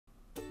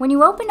When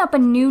you open up a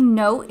new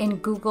note in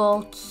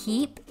Google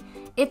Keep,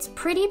 it's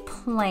pretty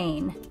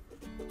plain.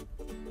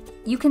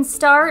 You can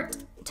start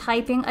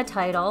typing a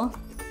title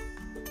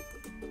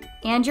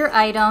and your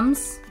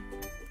items.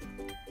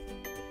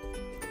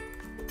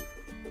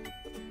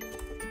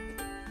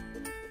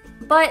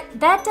 But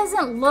that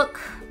doesn't look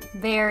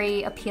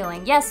very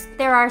appealing. Yes,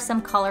 there are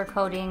some color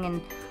coding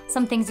and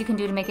some things you can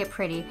do to make it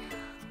pretty,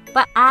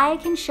 but I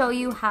can show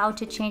you how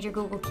to change your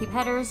Google Keep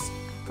headers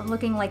from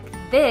looking like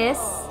this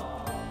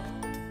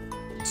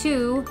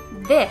to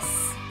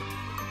this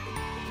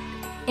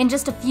in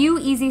just a few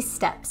easy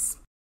steps.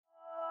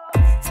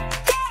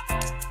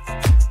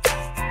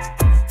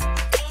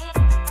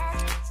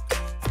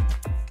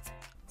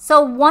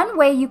 So one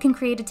way you can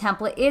create a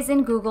template is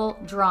in Google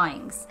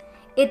Drawings.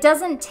 It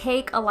doesn't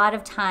take a lot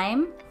of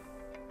time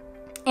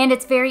and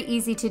it's very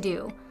easy to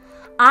do.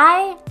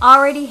 I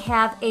already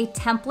have a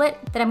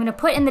template that I'm going to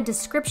put in the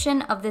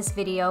description of this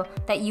video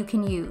that you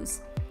can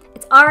use.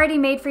 It's already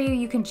made for you.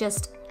 You can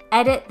just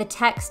edit the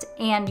text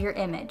and your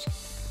image.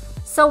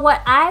 So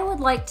what I would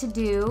like to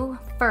do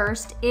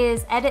first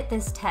is edit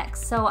this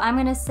text. So I'm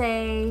going to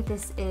say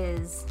this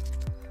is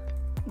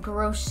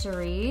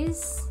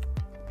groceries.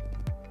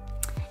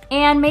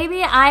 And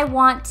maybe I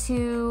want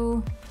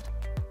to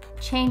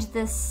change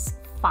this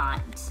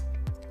font.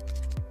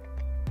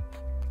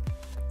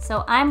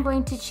 So I'm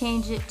going to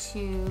change it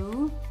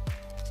to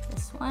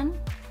this one.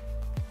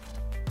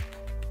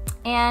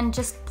 And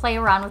just play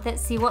around with it,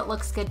 see what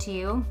looks good to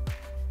you.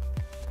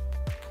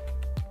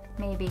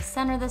 Maybe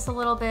center this a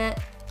little bit.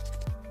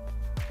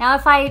 Now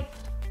if I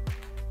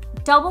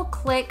double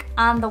click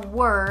on the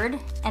word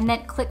and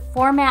then click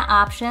Format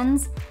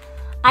Options,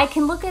 I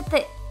can look at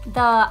the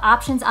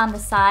options on the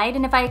side,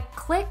 and if I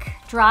click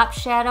drop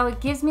shadow,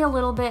 it gives me a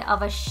little bit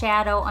of a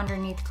shadow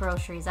underneath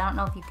groceries. I don't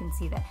know if you can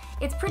see that.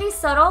 It's pretty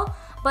subtle,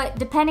 but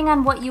depending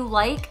on what you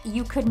like,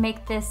 you could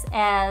make this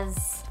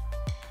as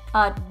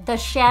the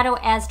shadow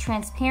as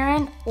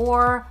transparent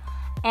or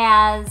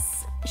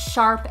as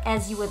sharp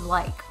as you would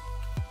like.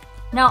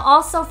 Now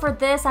also for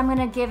this, I'm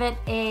gonna give it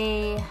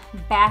a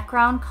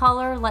background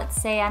color.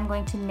 Let's say I'm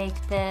going to make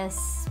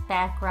this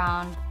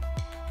background,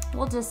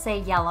 we'll just say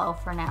yellow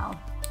for now.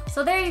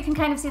 So there you can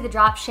kind of see the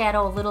drop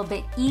shadow a little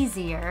bit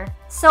easier.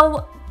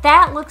 So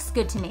that looks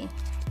good to me.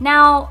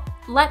 Now,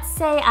 let's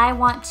say I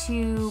want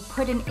to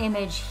put an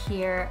image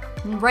here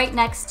right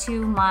next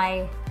to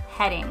my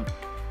heading.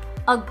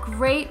 A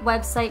great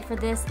website for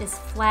this is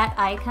Flat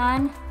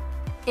Icon.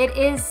 It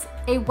is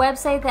a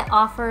website that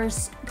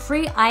offers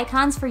free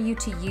icons for you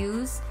to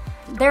use.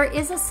 There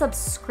is a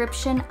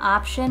subscription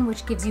option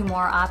which gives you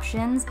more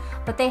options,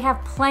 but they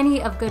have plenty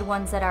of good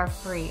ones that are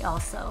free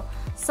also.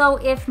 So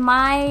if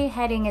my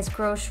heading is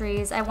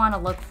groceries, I want to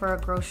look for a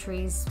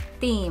groceries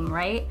theme,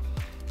 right?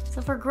 So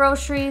for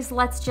groceries,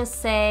 let's just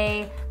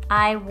say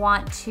I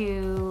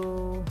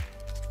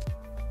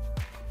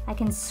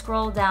can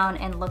scroll down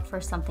and look for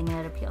something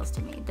that appeals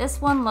to me.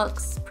 This one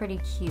looks pretty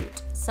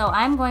cute. So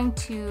I'm going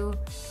to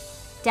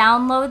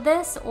download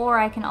this, or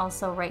I can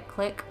also right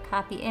click,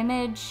 copy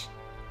image,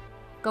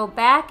 go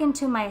back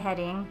into my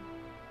heading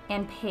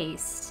and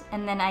paste,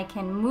 and then I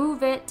can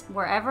move it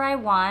wherever I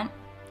want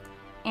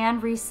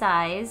and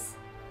resize.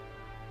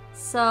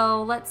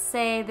 So let's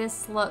say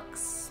this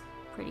looks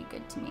pretty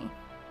good to me.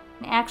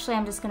 And actually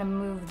I'm just gonna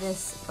move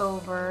this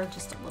over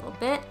just a little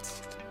bit,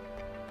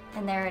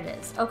 and there it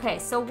is. Okay,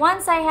 so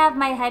once I have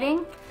my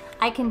heading,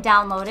 I can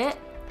download it.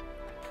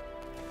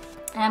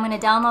 And I'm gonna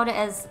download it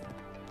as,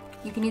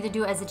 you can either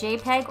do it as a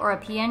JPEG or a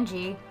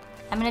PNG.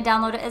 I'm gonna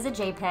download it as a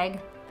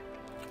JPEG.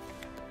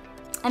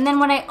 And then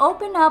when I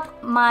open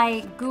up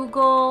my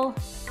Google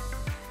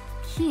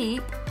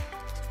Keep,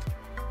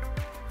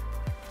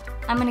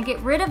 I'm gonna get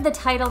rid of the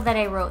title that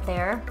I wrote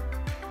there.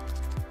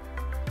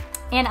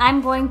 And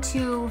I'm going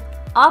to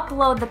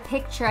upload the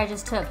picture I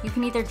just took. You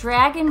can either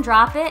drag and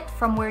drop it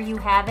from where you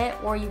have it,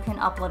 or you can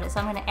upload it. So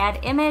I'm gonna add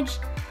image.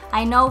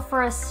 I know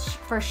for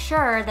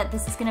sure that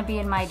this is gonna be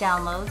in my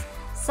downloads.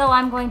 So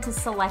I'm going to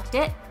select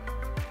it.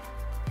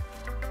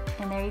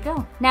 And there you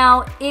go.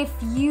 Now, if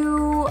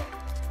you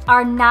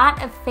are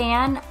not a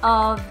fan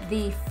of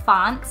the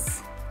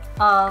fonts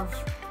of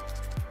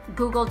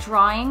Google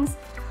Drawings,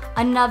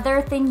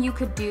 another thing you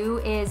could do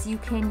is you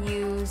can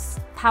use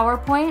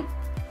PowerPoint,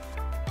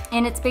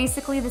 and it's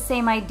basically the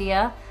same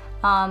idea.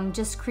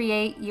 Just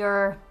create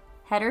your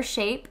header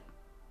shape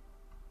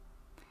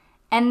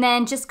and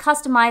then just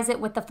customize it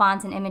with the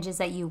fonts and images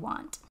that you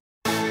want.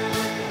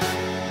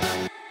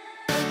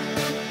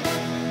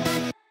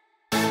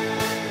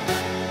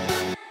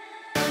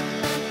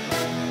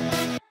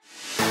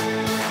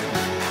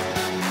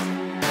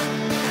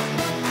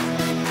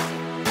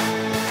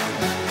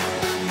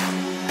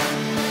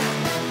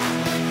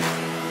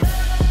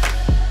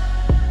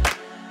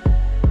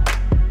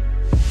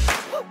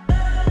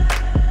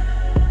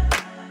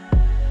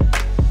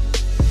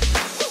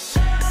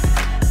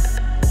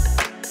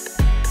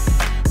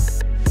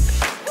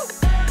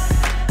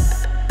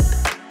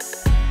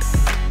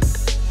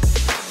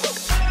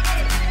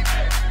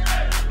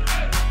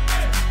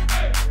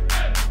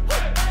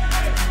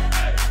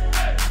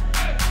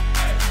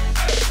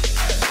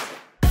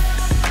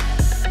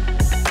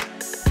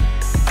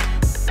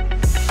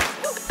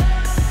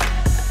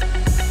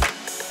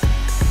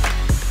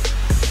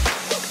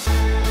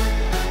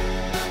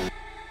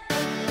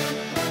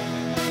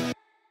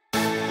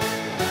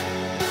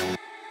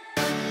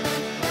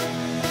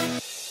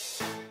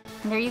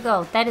 there you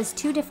go. That is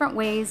 2 different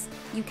ways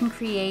you can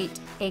create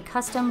a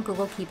custom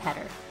Google Keep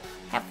header.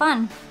 Have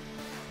fun.